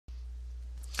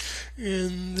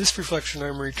In this reflection,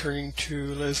 I'm returning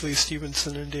to Leslie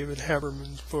Stevenson and David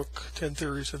Haberman's book, 10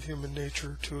 Theories of Human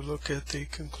Nature, to look at the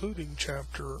concluding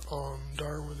chapter on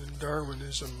Darwin and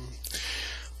Darwinism.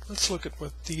 Let's look at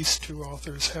what these two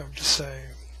authors have to say.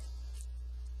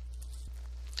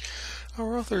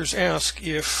 Our authors ask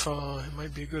if it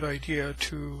might be a good idea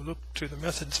to look to the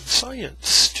methods of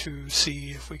science to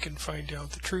see if we can find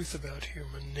out the truth about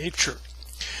human nature.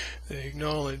 They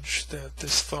acknowledge that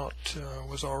this thought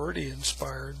was already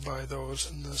inspired by those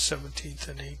in the 17th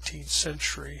and 18th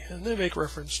century, and they make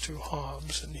reference to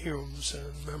Hobbes and Hume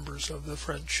and members of the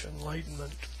French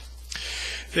Enlightenment.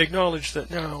 They acknowledge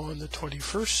that now in the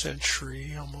 21st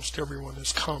century almost everyone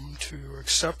has come to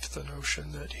accept the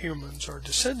notion that humans are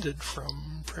descended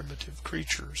from primitive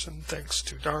creatures, and thanks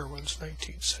to Darwin's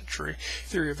 19th century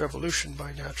theory of evolution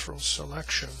by natural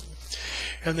selection.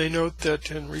 And they note that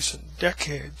in recent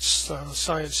decades the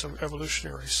science of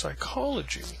evolutionary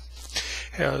psychology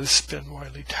has been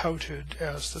widely touted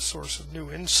as the source of new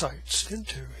insights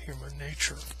into human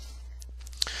nature.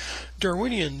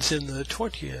 Darwinians in the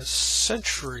 20th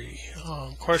century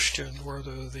questioned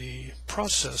whether the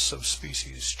process of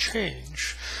species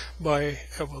change by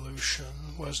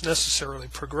evolution was necessarily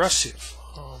progressive.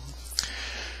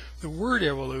 The word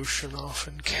evolution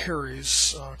often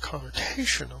carries a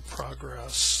connotation of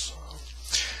progress,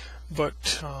 but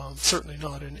certainly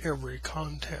not in every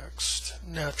context.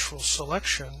 Natural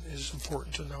selection, is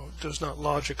important to note, does not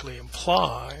logically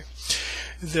imply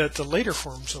that the later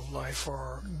forms of life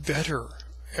are better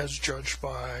as judged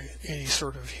by any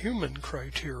sort of human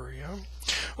criteria,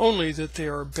 only that they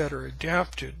are better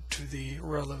adapted to the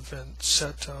relevant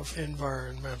set of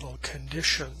environmental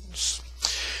conditions.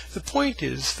 The point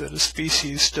is that a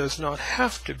species does not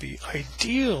have to be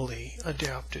ideally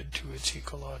adapted to its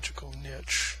ecological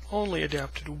niche, only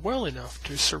adapted well enough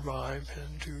to survive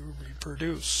and to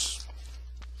reproduce.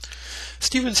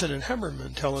 Stevenson and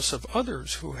Haberman tell us of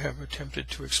others who have attempted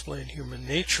to explain human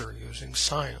nature using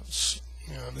science.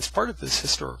 As part of this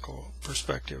historical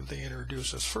perspective, they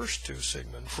introduce us first to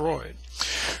Sigmund Freud,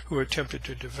 who attempted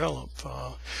to develop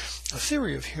a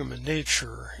theory of human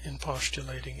nature in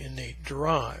postulating innate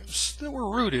drives that were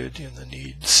rooted in the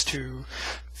needs to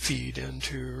feed and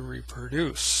to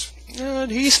reproduce.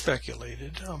 And he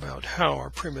speculated about how our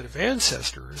primitive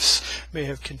ancestors may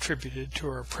have contributed to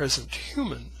our present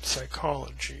human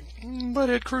psychology. But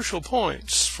at crucial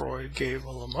points, Freud gave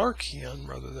a Lamarckian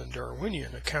rather than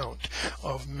Darwinian account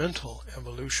of mental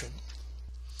evolution.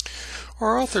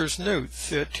 Our authors note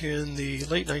that in the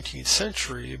late 19th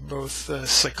century, both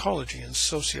psychology and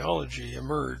sociology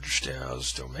emerged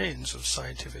as domains of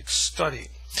scientific study,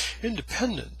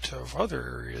 independent of other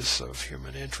areas of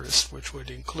human interest, which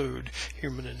would include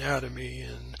human anatomy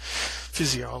and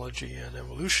physiology and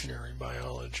evolutionary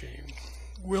biology.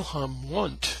 Wilhelm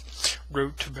Wundt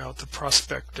wrote about the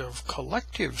prospect of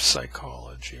collective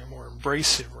psychology, a more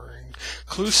embracive or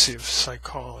inclusive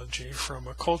psychology from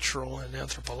a cultural and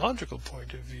anthropological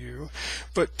point of view,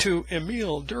 but to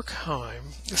Emil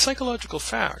Durkheim, the psychological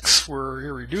facts were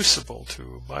irreducible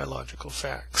to biological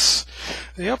facts.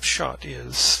 The upshot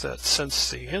is that since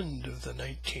the end of the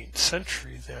 19th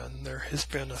century, then, there has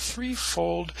been a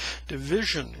threefold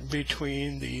division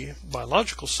between the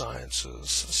biological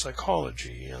sciences,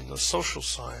 psychology, and the social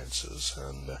sciences,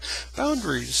 and the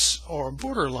boundaries or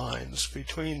borderlines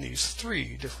between these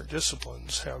three different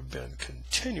disciplines have been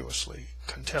continuously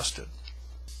contested.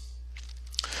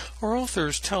 Our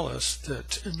authors tell us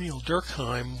that Emil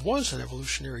Durkheim was an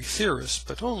evolutionary theorist,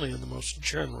 but only in the most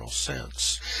general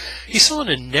sense. He saw an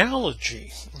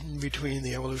analogy between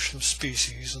the evolution of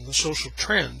species and the social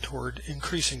trend toward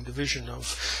increasing division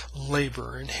of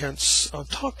labor, and hence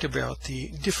talked about the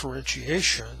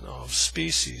differentiation of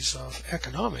species of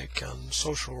economic and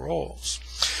social roles.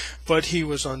 But he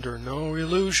was under no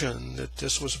illusion that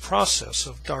this was a process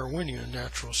of Darwinian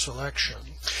natural selection.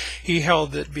 He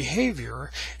held that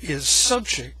behavior is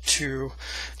subject to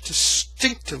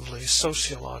distinctively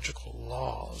sociological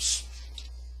laws.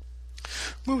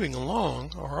 Moving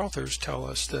along, our authors tell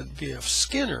us that B.F.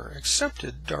 Skinner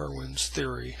accepted Darwin's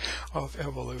theory of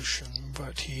evolution,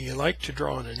 but he liked to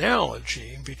draw an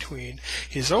analogy between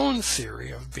his own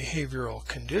theory of behavioral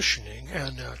conditioning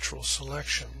and natural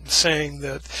selection, saying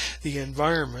that the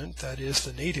environment, that is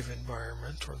the native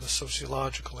environment, or the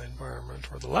sociological environment,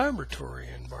 or the laboratory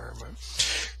environment,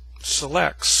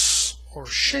 selects or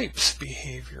shapes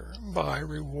behavior by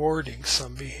rewarding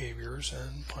some behaviors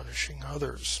and punishing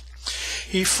others.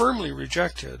 He firmly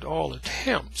rejected all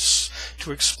attempts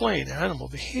to explain animal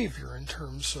behavior in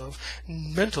terms of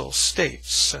mental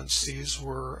states, since these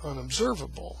were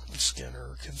unobservable.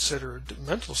 Skinner considered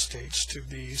mental states to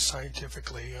be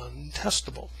scientifically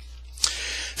untestable.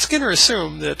 Skinner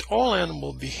assumed that all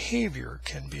animal behavior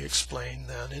can be explained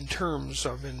then in terms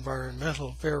of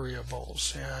environmental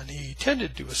variables, and he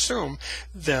tended to assume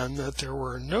then that there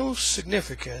were no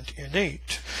significant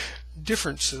innate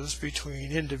differences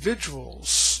between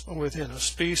individuals within a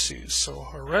species, so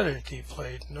heredity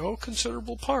played no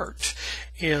considerable part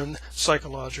in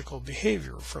psychological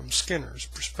behavior from Skinner's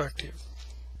perspective.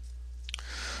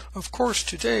 Of course,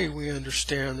 today we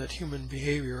understand that human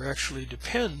behavior actually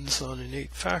depends on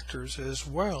innate factors as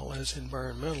well as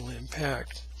environmental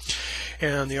impact.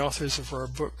 And the authors of our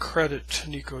book credit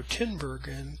Nico Tinberg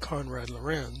and Konrad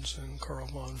Lorenz and Karl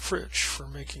von Fritsch for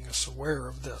making us aware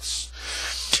of this.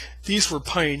 These were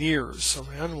pioneers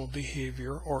of animal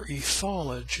behavior or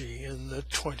ethology in the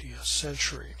 20th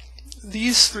century.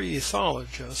 These three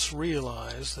ethologists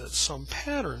realized that some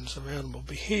patterns of animal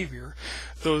behavior,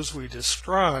 those we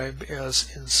describe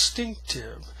as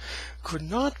instinctive, could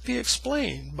not be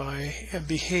explained by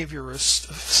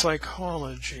behaviorist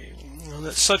psychology, and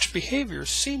that such behaviors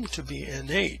seem to be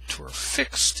innate or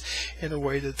fixed in a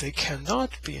way that they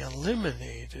cannot be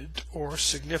eliminated or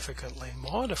significantly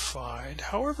modified,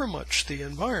 however much the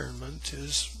environment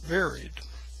is varied.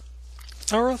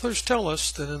 Our authors tell us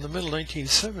that in the middle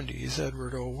 1970s,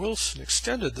 Edward O. Wilson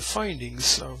extended the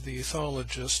findings of the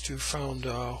ethologists to found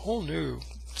a whole new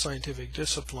scientific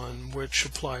discipline which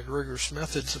applied rigorous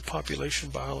methods of population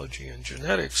biology and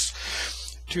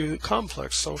genetics to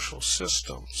complex social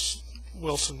systems.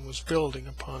 Wilson was building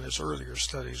upon his earlier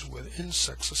studies with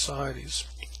insect societies.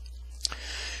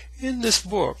 In this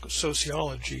book,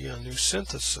 Sociology, A New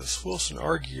Synthesis, Wilson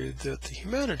argued that the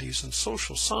humanities and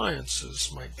social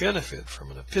sciences might benefit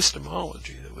from an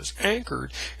epistemology that was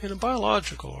anchored in a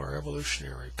biological or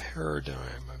evolutionary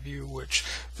paradigm, a view which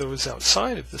those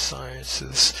outside of the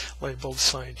sciences labeled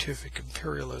scientific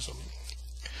imperialism.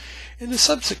 In the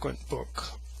subsequent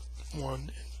book,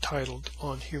 one titled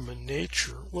On Human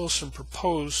Nature, Wilson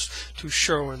proposed to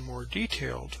show in more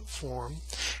detailed form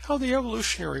how the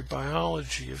evolutionary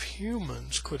biology of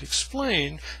humans could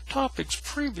explain topics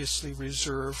previously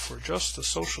reserved for just the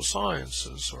social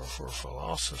sciences or for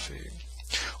philosophy,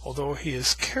 although he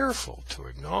is careful to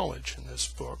acknowledge in this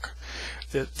book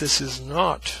that this is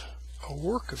not a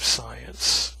work of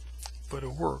science, but a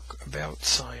work about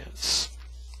science.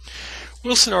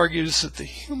 Wilson argues that the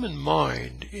human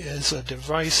mind is a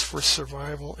device for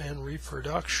survival and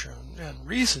reproduction, and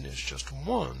reason is just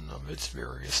one of its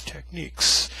various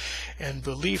techniques, and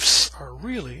beliefs are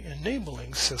really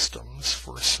enabling systems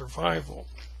for survival.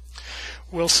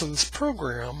 Wilson's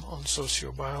program on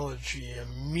sociobiology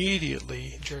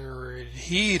immediately generated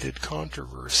heated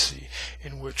controversy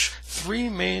in which three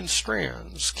main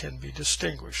strands can be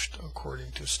distinguished,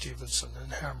 according to Stevenson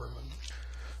and Haberman.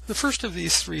 The first of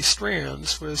these three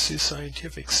strands was the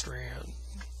scientific strand.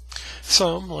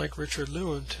 Some, like Richard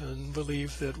Lewontin,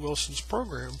 believed that Wilson's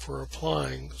program for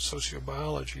applying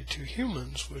sociobiology to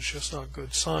humans was just not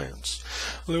good science.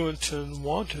 Lewontin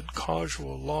wanted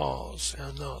causal laws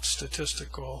and not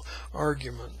statistical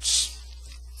arguments.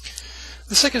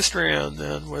 The second strand,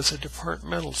 then, was a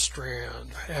departmental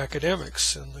strand.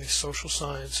 Academics in the social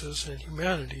sciences and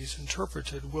humanities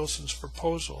interpreted Wilson's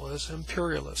proposal as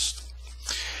imperialist.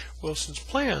 Wilson's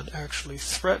plan actually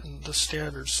threatened the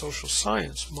standard social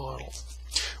science model,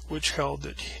 which held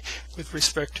that with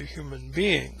respect to human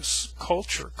beings,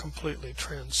 culture completely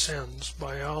transcends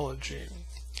biology.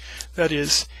 That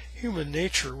is, human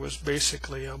nature was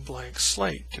basically a blank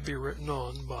slate to be written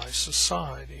on by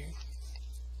society.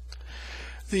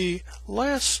 The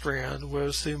last strand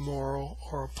was the moral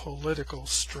or political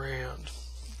strand.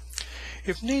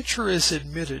 If nature is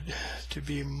admitted to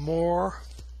be more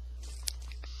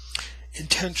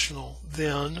intentional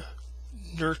than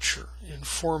nurture in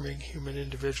forming human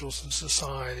individuals and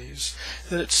societies,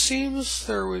 then it seems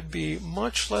there would be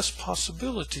much less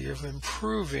possibility of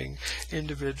improving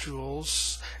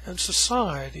individuals and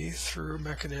society through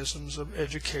mechanisms of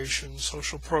education,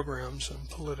 social programs, and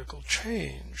political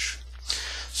change.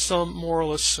 Some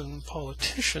moralists and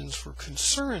politicians were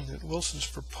concerned that Wilson's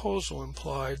proposal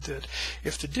implied that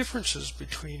if the differences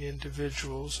between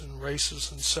individuals and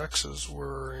races and sexes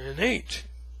were innate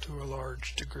to a large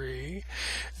large degree,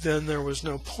 then there was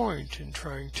no point in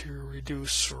trying to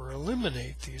reduce or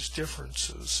eliminate these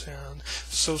differences, and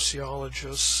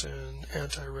sociologists and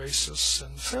anti-racists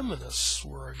and feminists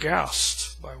were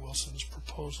aghast by Wilson's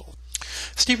proposal.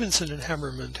 Stevenson and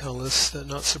Haberman tell us that,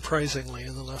 not surprisingly,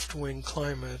 in the left-wing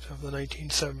climate of the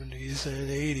 1970s and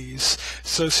 80s,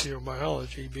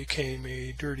 sociobiology became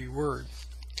a dirty word.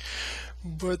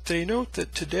 But they note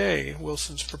that today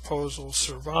Wilson's proposal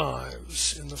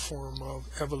survives in the form of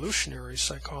evolutionary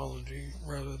psychology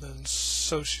rather than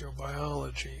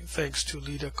sociobiology, thanks to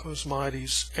Lida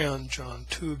Cosmides and John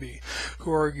Tooby,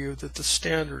 who argue that the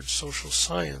standard social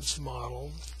science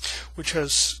model, which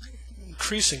has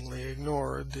increasingly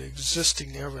ignored the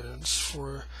existing evidence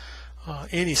for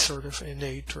any sort of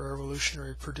innate or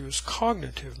evolutionary produced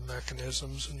cognitive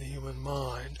mechanisms in the human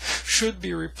mind, should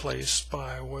be replaced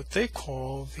by what they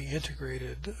call the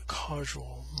integrated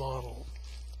causal model.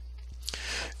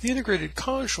 The integrated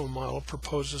causal model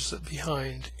proposes that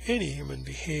behind any human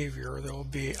behavior there will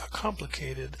be a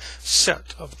complicated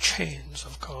set of chains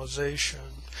of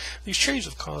causation. These chains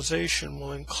of causation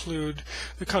will include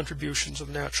the contributions of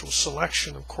natural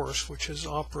selection, of course, which has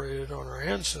operated on our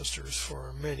ancestors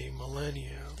for many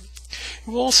millennia. It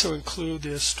will also include the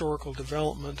historical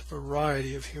development of a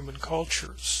variety of human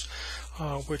cultures,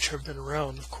 which have been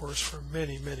around, of course, for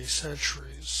many, many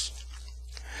centuries.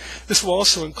 This will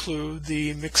also include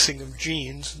the mixing of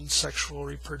genes and sexual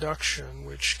reproduction,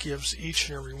 which gives each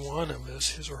and every one of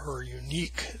us his or her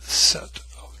unique set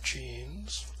of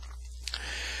genes.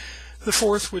 The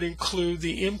fourth would include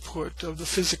the input of the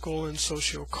physical and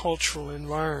sociocultural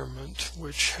environment,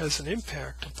 which has an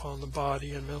impact upon the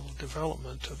body and mental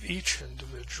development of each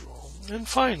individual. And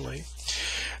finally,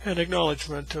 an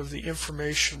acknowledgement of the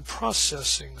information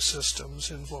processing systems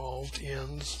involved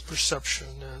in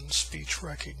perception and speech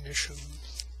recognition.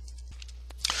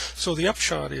 So the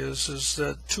upshot is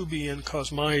that Tooby and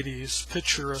Cosmides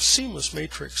picture a seamless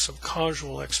matrix of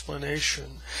causal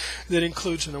explanation that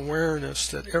includes an awareness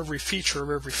that every feature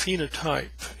of every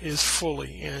phenotype is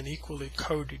fully and equally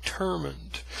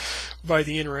co-determined by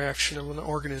the interaction of an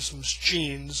organism's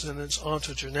genes and its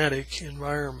ontogenetic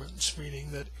environments,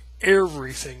 meaning that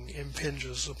everything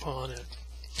impinges upon it.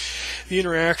 The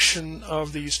interaction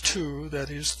of these two, that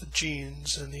is, the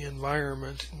genes and the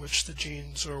environment in which the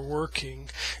genes are working,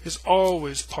 is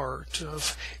always part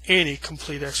of any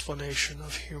complete explanation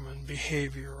of human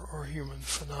behavior or human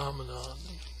phenomenon.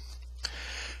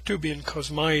 Tooby and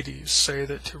Cosmides say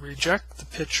that to reject the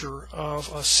picture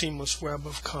of a seamless web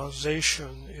of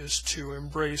causation is to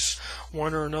embrace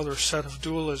one or another set of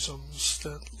dualisms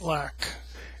that lack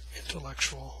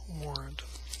intellectual warrant.